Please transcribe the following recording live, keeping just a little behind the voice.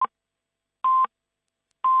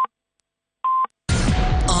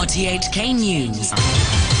RTHK News.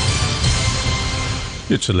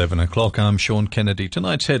 It's 11 o'clock. I'm Sean Kennedy.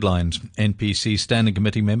 Tonight's headlines. NPC Standing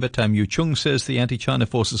Committee member Tam Yu-chung says the anti-China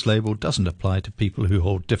forces label doesn't apply to people who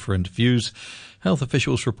hold different views. Health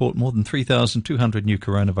officials report more than 3,200 new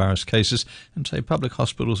coronavirus cases and say public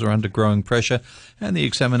hospitals are under growing pressure. And the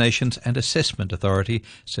Examinations and Assessment Authority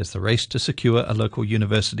says the race to secure a local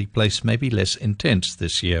university place may be less intense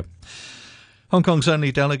this year. Hong Kong's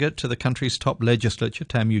only delegate to the country's top legislature,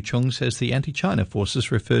 Tam Yu-chung, says the anti-China forces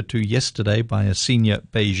referred to yesterday by a senior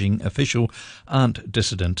Beijing official aren't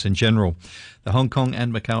dissidents in general. The Hong Kong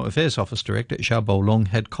and Macau Affairs Office Director, Xiao Bolong,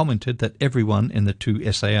 had commented that everyone in the two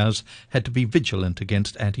SARs had to be vigilant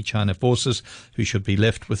against anti-China forces who should be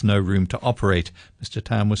left with no room to operate. Mr.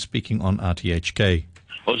 Tam was speaking on RTHK.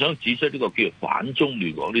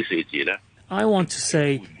 I want to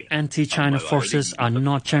say anti-China forces are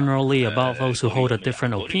not generally about those who hold a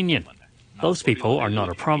different opinion. Those people are not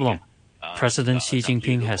a problem. President Xi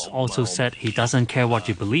Jinping has also said he doesn't care what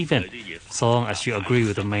you believe in. So long as you agree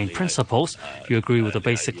with the main principles, you agree with the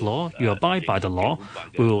basic law, you abide by the law,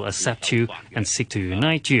 we will accept you and seek to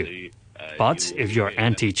unite you. But if you're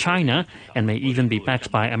anti-China and may even be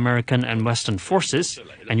backed by American and Western forces,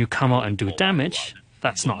 and you come out and do damage,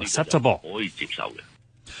 that's not acceptable.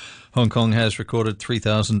 Hong Kong has recorded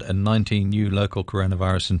 3,019 new local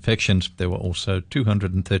coronavirus infections. There were also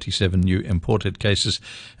 237 new imported cases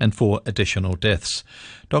and 4 additional deaths.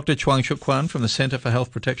 Dr. Chuang Shuk Kwan from the Centre for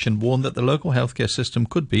Health Protection warned that the local healthcare system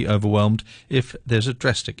could be overwhelmed if there's a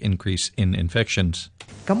drastic increase in infections.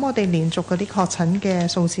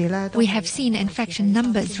 We have seen infection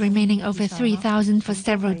numbers remaining over 3,000 for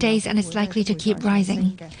several days, and it's likely to keep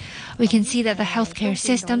rising. We can see that the healthcare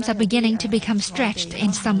systems are beginning to become stretched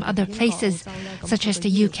in some other places, such as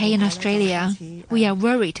the UK and Australia. We are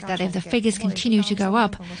worried that if the figures continue to go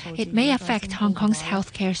up, it may affect Hong Kong's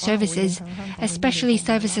healthcare services, especially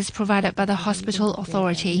services provided by the Hospital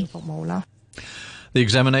Authority. The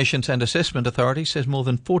Examinations and Assessment Authority says more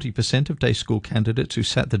than 40% of day school candidates who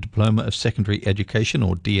sat the Diploma of Secondary Education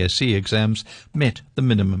or DSE exams met the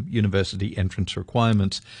minimum university entrance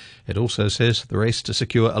requirements. It also says the race to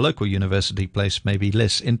secure a local university place may be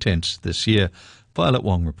less intense this year. Violet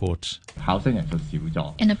Wong reports.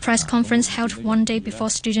 In a press conference held one day before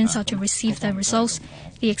students are to receive their results,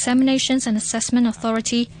 the Examinations and Assessment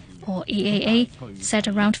Authority, or EAA, said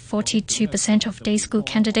around 42% of day school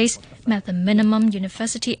candidates met the minimum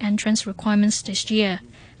university entrance requirements this year.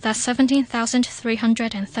 That's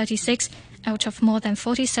 17,336 out of more than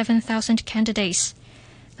 47,000 candidates.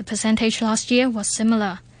 The percentage last year was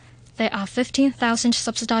similar. There are 15,000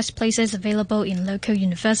 subsidized places available in local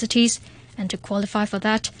universities, and to qualify for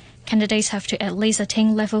that, candidates have to at least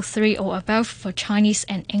attain level 3 or above for Chinese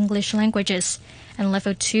and English languages, and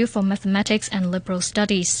level 2 for mathematics and liberal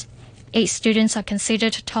studies. 8 students are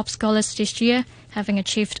considered top scholars this year, having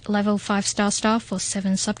achieved level 5 star for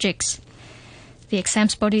 7 subjects. The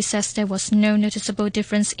exams body says there was no noticeable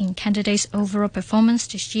difference in candidates' overall performance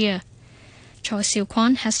this year. Choi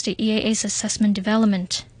Siu-kwan has the EAA's assessment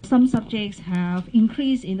development. Some subjects have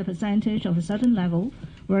increased in the percentage of a certain level,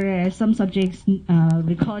 whereas some subjects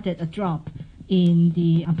recorded a drop in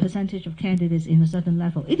the percentage of candidates in a certain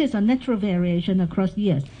level. It is a natural variation across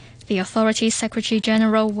years. The authority's Secretary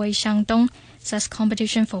General Wei Xiangdong says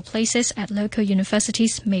competition for places at local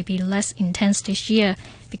universities may be less intense this year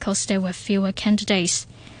because there were fewer candidates.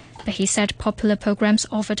 But he said popular programs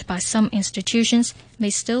offered by some institutions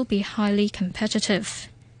may still be highly competitive.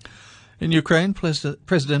 In Ukraine,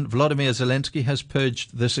 President Volodymyr Zelensky has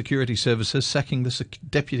purged the security services, sacking the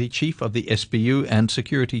deputy chief of the SBU and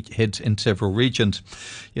security heads in several regions.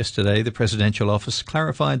 Yesterday, the presidential office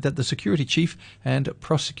clarified that the security chief and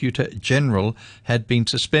prosecutor general had been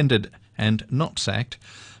suspended and not sacked.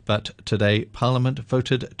 But today, Parliament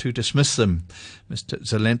voted to dismiss them. Mr.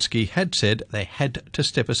 Zelensky had said they had to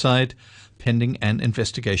step aside pending an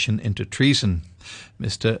investigation into treason.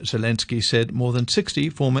 Mr. Zelensky said more than 60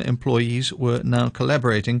 former employees were now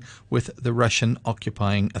collaborating with the Russian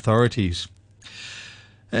occupying authorities.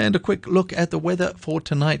 And a quick look at the weather for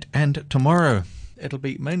tonight and tomorrow. It'll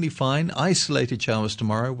be mainly fine, isolated showers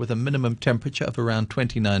tomorrow with a minimum temperature of around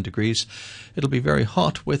 29 degrees. It'll be very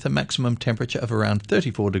hot with a maximum temperature of around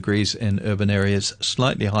 34 degrees in urban areas,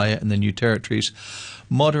 slightly higher in the New Territories.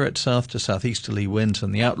 Moderate south to southeasterly winds.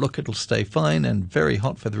 On the outlook, it'll stay fine and very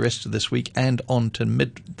hot for the rest of this week and on to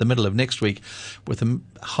the middle of next week, with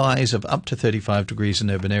highs of up to 35 degrees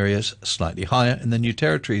in urban areas, slightly higher in the New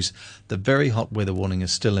Territories. The very hot weather warning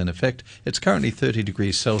is still in effect. It's currently 30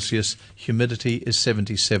 degrees Celsius. Humidity is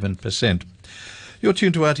 77%. You're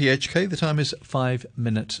tuned to RTHK. The time is 5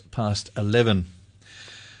 minutes past 11.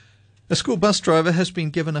 A school bus driver has been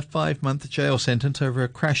given a 5-month jail sentence over a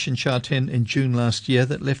crash in Sha Tin in June last year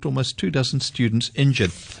that left almost 24 students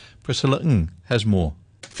injured. Priscilla Ng has more.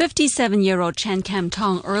 57-year-old Chen Kam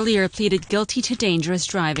Tong earlier pleaded guilty to dangerous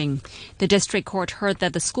driving. The district court heard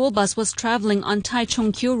that the school bus was traveling on Tai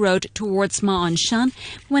Chung Kyu Road towards Ma On Shan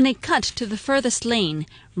when it cut to the furthest lane,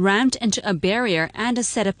 rammed into a barrier and a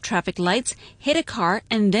set of traffic lights, hit a car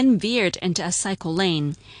and then veered into a cycle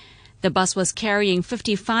lane. The bus was carrying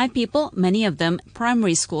 55 people, many of them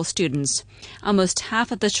primary school students. Almost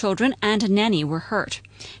half of the children and a nanny were hurt.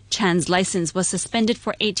 Chan's license was suspended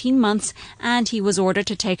for 18 months and he was ordered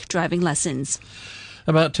to take driving lessons.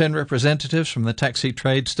 About 10 representatives from the taxi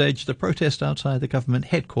trade staged a protest outside the government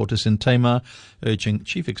headquarters in Tamar, urging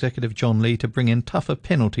Chief Executive John Lee to bring in tougher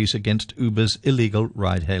penalties against Uber's illegal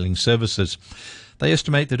ride-hailing services. They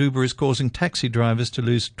estimate that Uber is causing taxi drivers to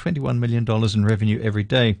lose $21 million in revenue every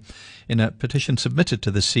day. In a petition submitted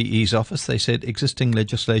to the CE's office, they said existing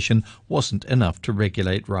legislation wasn't enough to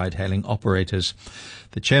regulate ride-hailing operators.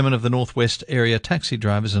 The chairman of the Northwest Area Taxi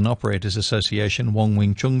Drivers and Operators Association, Wong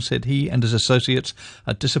Wing Chung, said he and his associates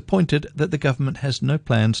are disappointed that the government has no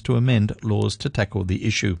plans to amend laws to tackle the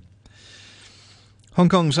issue. Hong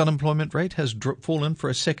Kong's unemployment rate has fallen for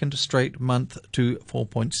a second straight month to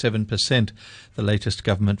 4.7%. The latest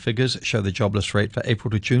government figures show the jobless rate for April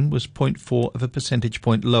to June was 0.4 of a percentage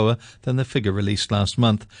point lower than the figure released last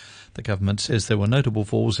month. The government says there were notable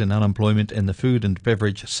falls in unemployment in the food and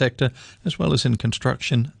beverage sector, as well as in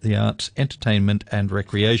construction, the arts, entertainment and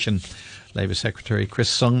recreation. Labour Secretary Chris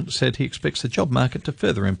Song said he expects the job market to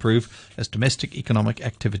further improve as domestic economic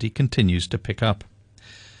activity continues to pick up.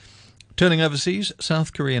 Turning overseas,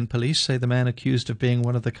 South Korean police say the man accused of being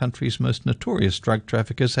one of the country's most notorious drug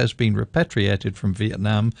traffickers has been repatriated from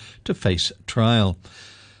Vietnam to face trial.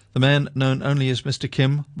 The man, known only as Mr.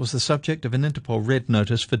 Kim, was the subject of an Interpol red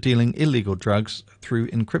notice for dealing illegal drugs through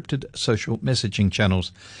encrypted social messaging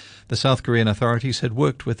channels. The South Korean authorities had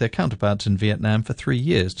worked with their counterparts in Vietnam for 3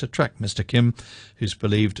 years to track Mr. Kim, who's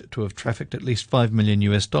believed to have trafficked at least $5 million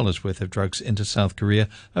worth of drugs into South Korea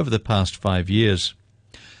over the past 5 years.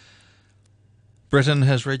 Britain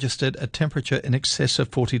has registered a temperature in excess of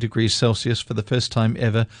 40 degrees Celsius for the first time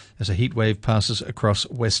ever as a heat wave passes across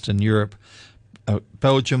Western Europe.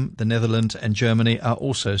 Belgium, the Netherlands and Germany are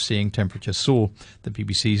also seeing temperatures soar. The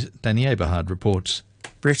BBC's Danny Eberhard reports.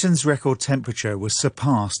 Britain's record temperature was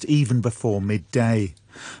surpassed even before midday.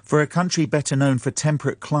 For a country better known for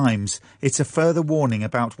temperate climes, it's a further warning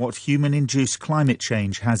about what human-induced climate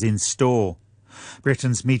change has in store.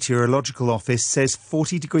 Britain's Meteorological Office says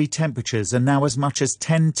 40-degree temperatures are now as much as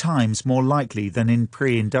 10 times more likely than in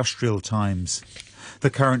pre-industrial times. The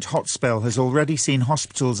current hot spell has already seen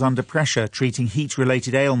hospitals under pressure treating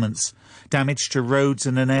heat-related ailments, damage to roads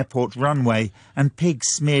and an airport runway, and pigs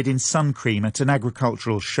smeared in sun cream at an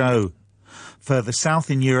agricultural show. Further south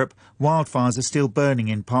in Europe, wildfires are still burning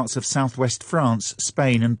in parts of southwest France,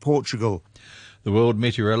 Spain and Portugal. The World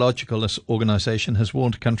Meteorological Organization has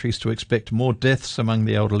warned countries to expect more deaths among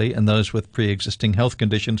the elderly and those with pre-existing health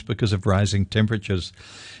conditions because of rising temperatures.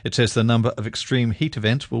 It says the number of extreme heat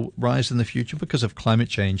events will rise in the future because of climate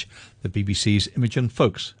change. The BBC's Imogen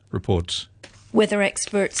Folks reports. Weather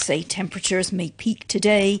experts say temperatures may peak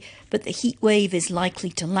today, but the heat wave is likely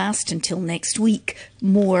to last until next week.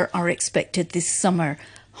 More are expected this summer.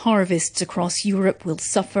 Harvests across Europe will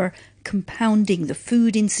suffer, compounding the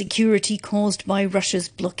food insecurity caused by Russia's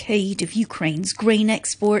blockade of Ukraine's grain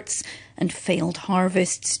exports and failed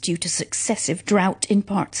harvests due to successive drought in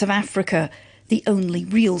parts of Africa. The only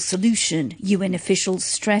real solution, UN officials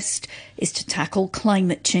stressed, is to tackle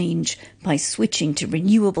climate change by switching to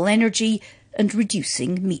renewable energy and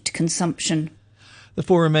reducing meat consumption. The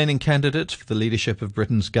 4 remaining candidates for the leadership of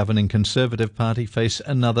Britain's governing Conservative Party face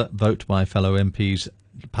another vote by fellow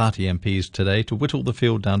party MPs today to whittle the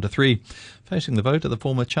field down to 3. Facing the vote are the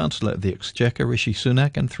former Chancellor of the Exchequer, Rishi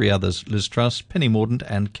Sunak, and 3 others, Liz Truss, Penny Mordaunt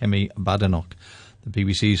and Kemi Badenoch. The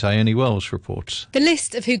BBC's Ione Wells reports. The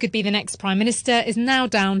list of who could be the next Prime Minister is now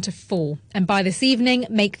down to 4, and by this evening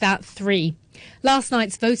make that 3. Last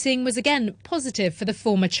night's voting was again positive for the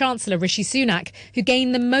former Chancellor Rishi Sunak, who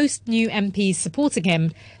gained the most new MPs supporting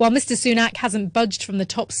him. While Mr Sunak hasn't budged from the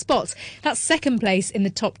top spot, that second place in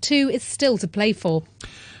the top 2 is still to play for.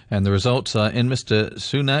 And the results are in. Mr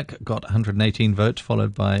Sunak got 118 votes,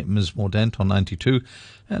 followed by Ms Mordaunt on 92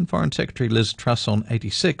 and Foreign Secretary Liz Truss on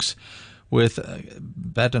 86, with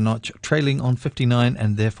Badenoch trailing on 59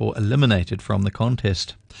 and therefore eliminated from the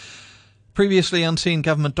contest. Previously unseen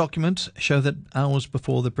government documents show that hours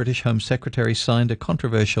before the British Home Secretary signed a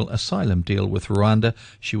controversial asylum deal with Rwanda,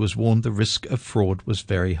 she was warned the risk of fraud was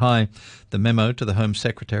very high. The memo to the Home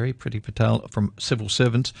Secretary, Priti Patel, from civil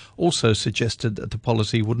servants also suggested that the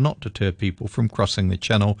policy would not deter people from crossing the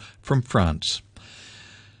Channel from France.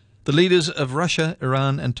 The leaders of Russia,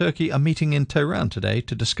 Iran and Turkey are meeting in Tehran today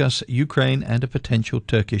to discuss Ukraine and a potential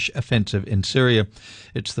Turkish offensive in Syria.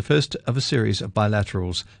 It's the first of a series of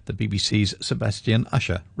bilaterals, the BBC's Sebastian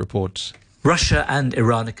Usher reports. Russia and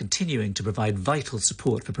Iran are continuing to provide vital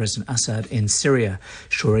support for President Assad in Syria,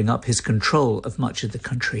 shoring up his control of much of the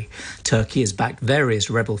country. Turkey has backed various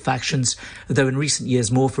rebel factions, though in recent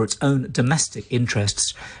years more for its own domestic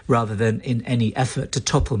interests rather than in any effort to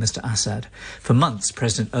topple Mr. Assad. For months,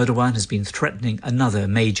 President Erdogan has been threatening another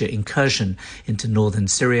major incursion into northern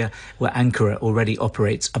Syria, where Ankara already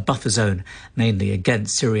operates a buffer zone, mainly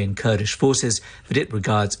against Syrian Kurdish forces that it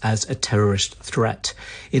regards as a terrorist threat.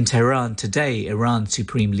 In Tehran today, Iran's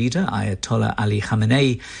supreme leader, Ayatollah Ali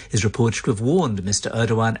Khamenei, is reported to have warned Mr.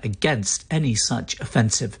 Erdogan against any such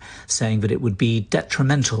offensive, saying that it would be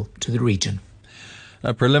detrimental to the region.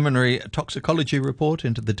 A preliminary toxicology report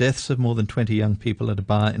into the deaths of more than 20 young people at a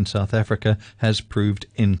bar in South Africa has proved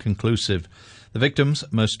inconclusive. The victims,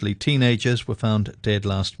 mostly teenagers, were found dead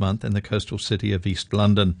last month in the coastal city of East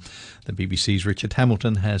London. The BBC's Richard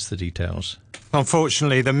Hamilton has the details.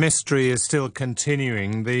 Unfortunately, the mystery is still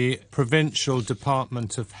continuing. The Provincial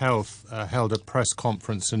Department of Health held a press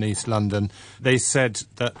conference in East London. They said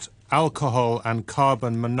that alcohol and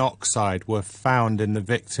carbon monoxide were found in the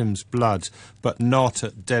victims' blood, but not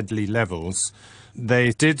at deadly levels.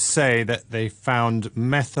 They did say that they found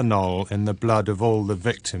methanol in the blood of all the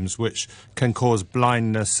victims, which can cause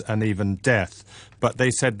blindness and even death. But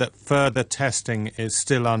they said that further testing is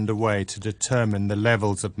still underway to determine the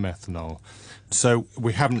levels of methanol. So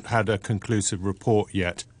we haven't had a conclusive report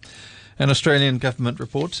yet. An Australian government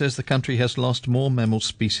report says the country has lost more mammal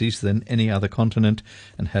species than any other continent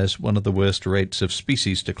and has one of the worst rates of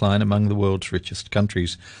species decline among the world's richest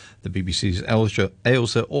countries. The BBC's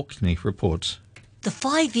Ailsa Orkney reports. The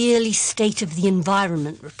 5-yearly State of the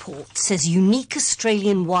Environment report says unique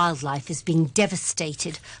Australian wildlife is being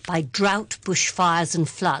devastated by drought, bushfires and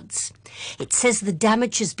floods. It says the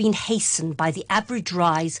damage has been hastened by the average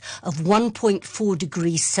rise of 1.4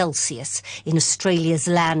 degrees Celsius in Australia's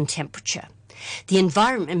land temperature. The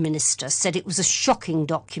Environment Minister said it was a shocking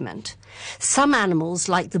document. Some animals,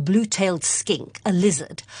 like the blue-tailed skink, a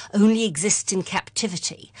lizard, only exist in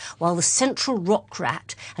captivity, while the central rock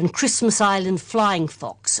rat and Christmas Island flying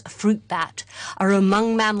fox, a fruit bat, are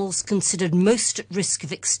among mammals considered most at risk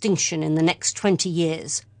of extinction in the next 20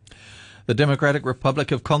 years. The Democratic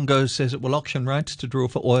Republic of Congo says it will auction rights to drill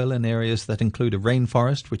for oil in areas that include a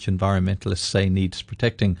rainforest, which environmentalists say needs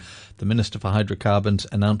protecting. The Minister for Hydrocarbons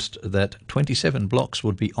announced that 27 blocks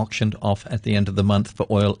would be auctioned off at the end of the month for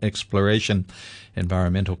oil exploration.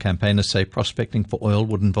 Environmental campaigners say prospecting for oil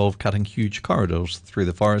would involve cutting huge corridors through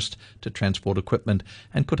the forest to transport equipment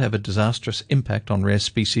and could have a disastrous impact on rare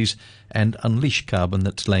species and unleash carbon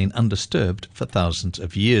that's lain undisturbed for thousands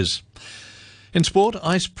of years. In sport,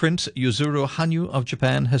 ice prince Yuzuru Hanyu of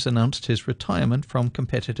Japan has announced his retirement from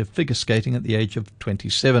competitive figure skating at the age of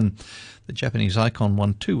 27. The Japanese icon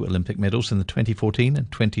won 2 Olympic medals in the 2014 and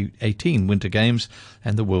 2018 Winter Games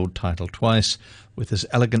and the world title twice. With his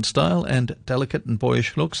elegant style and delicate and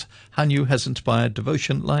boyish looks, Hanyu has inspired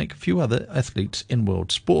devotion like few other athletes in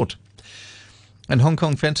world sport. And Hong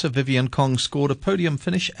Kong fencer Vivian Kong scored a podium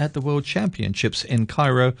finish at the World Championships in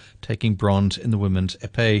Cairo, taking bronze in the women's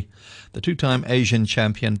épée. The two-time Asian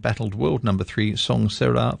champion battled world number 3 Song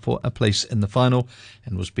Sera for a place in the final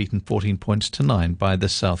and was beaten 14 points to 9 by the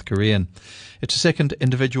South Korean. It's a second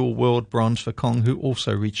individual world bronze for Kong, who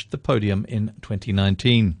also reached the podium in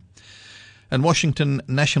 2019. And Washington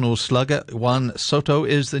Nationals slugger Juan Soto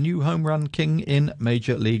is the new home run king in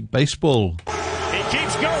Major League Baseball. He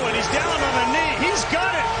keeps going. He's down on a knee. He's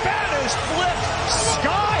got it. Bat is flipped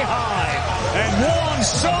sky high. And Juan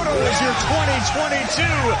Soto is your 2022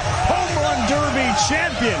 Home Run Derby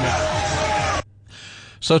champion.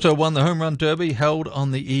 Soto won the Home Run Derby held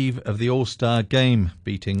on the eve of the All-Star Game,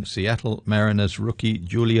 beating Seattle Mariners rookie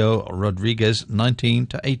Julio Rodriguez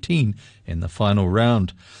 19-18 in the final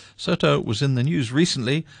round. Soto was in the news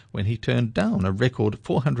recently when he turned down a record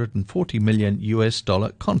 $440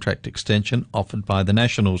 million contract extension offered by the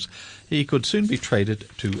Nationals. He could soon be traded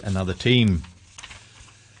to another team.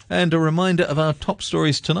 And a reminder of our top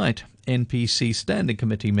stories tonight. NPC Standing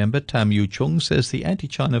Committee member Tam Yu Chung says the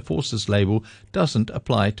anti-China forces label doesn't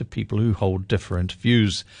apply to people who hold different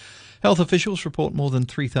views. Health officials report more than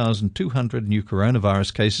 3,200 new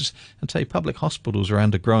coronavirus cases and say public hospitals are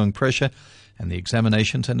under growing pressure. And the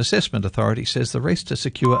Examinations and Assessment Authority says the race to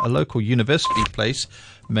secure a local university place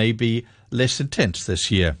may be less intense this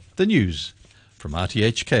year. The news from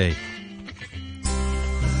RTHK.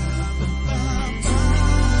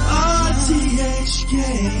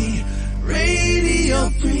 RTHK Radio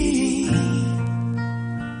 3.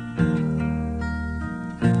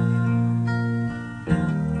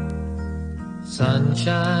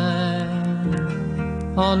 Sunshine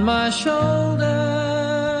on my shoulders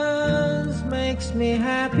makes me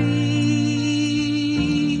happy.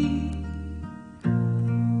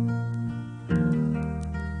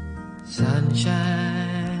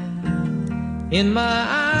 Sunshine in my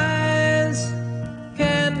eyes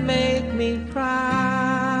can make me cry.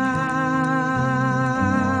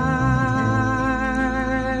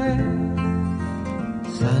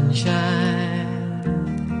 Sunshine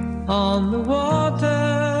on the water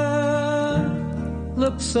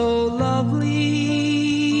looks so lovely.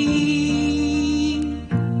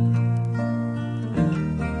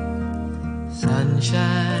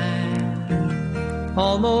 Sunshine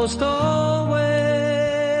almost always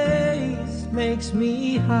makes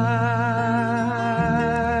me high.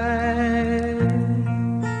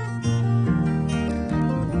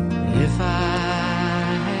 If I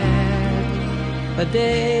had a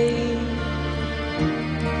day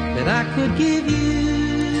that I could give you,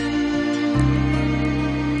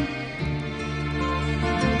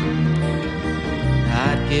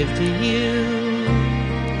 I'd give to you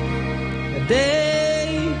a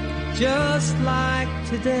day just like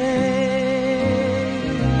today.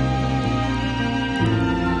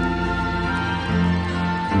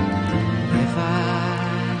 If I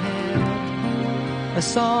had a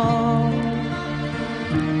song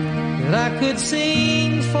that I could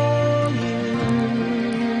sing for you,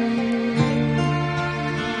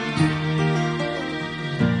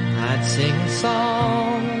 I'd sing a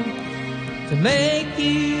song to make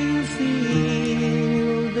you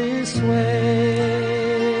feel this way.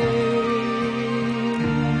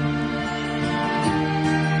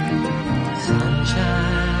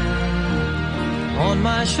 Sunshine on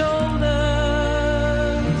my shoulders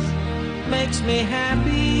makes me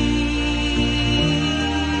happy.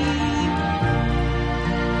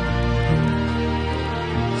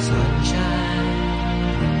 Sunshine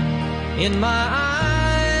in my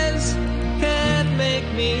eyes can't make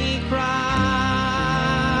me cry.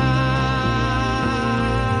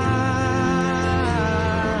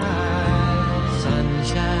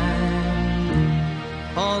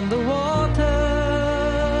 On the water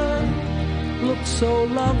looks so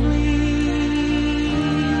lovely.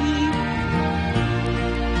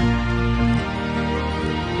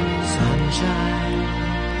 Sunshine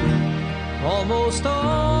almost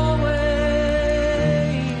always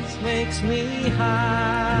makes me high.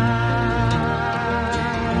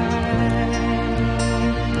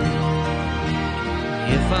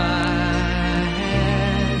 If I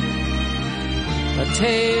had a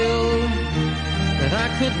tale that I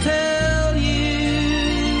could tell you,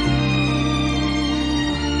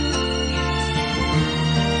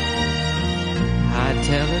 I'd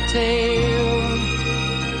tell a tale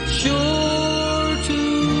sure to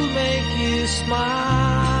make you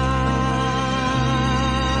smile.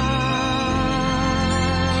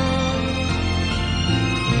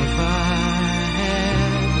 If I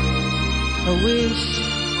had a wish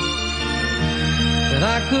that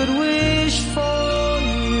I could wish for,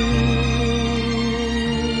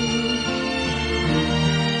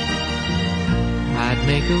 I'd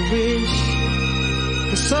make a wish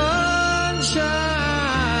for sunshine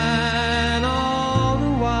all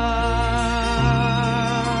the while.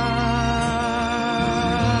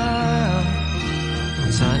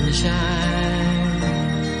 Sunshine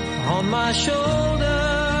on my shoulders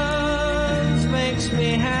makes me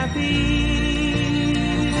happy.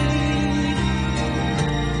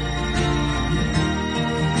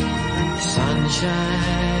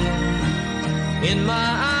 Sunshine in my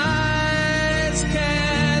eyes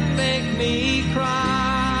can make me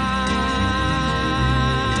cry.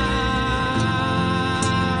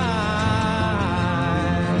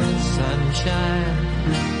 Sunshine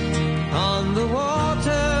on the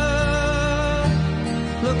water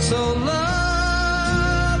looks so lovely.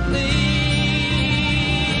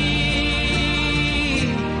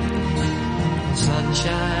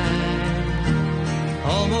 Sunshine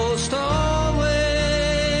almost always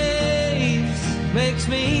makes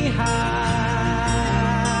me high.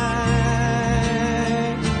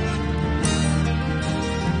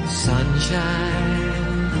 Sunshine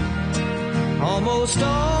almost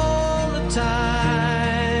all the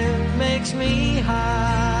time takes me high.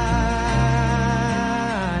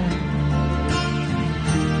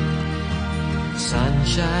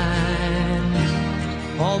 Sunshine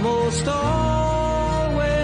almost all